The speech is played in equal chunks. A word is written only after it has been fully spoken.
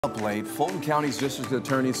Up late, Fulton County's district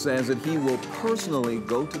attorney says that he will personally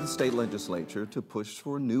go to the state legislature to push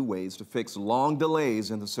for new ways to fix long delays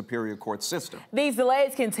in the Superior Court system. These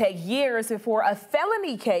delays can take years before a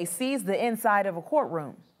felony case sees the inside of a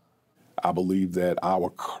courtroom. I believe that our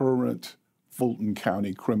current Fulton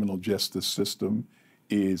County criminal justice system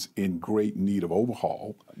is in great need of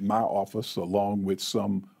overhaul. My office, along with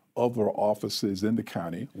some other offices in the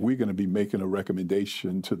county, we're going to be making a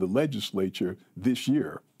recommendation to the legislature this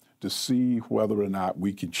year to see whether or not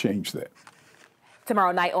we can change that.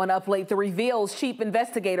 Tomorrow night on Up Late, The Reveal's chief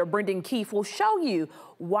investigator Brendan Keefe will show you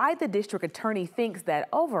why the district attorney thinks that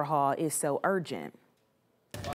overhaul is so urgent.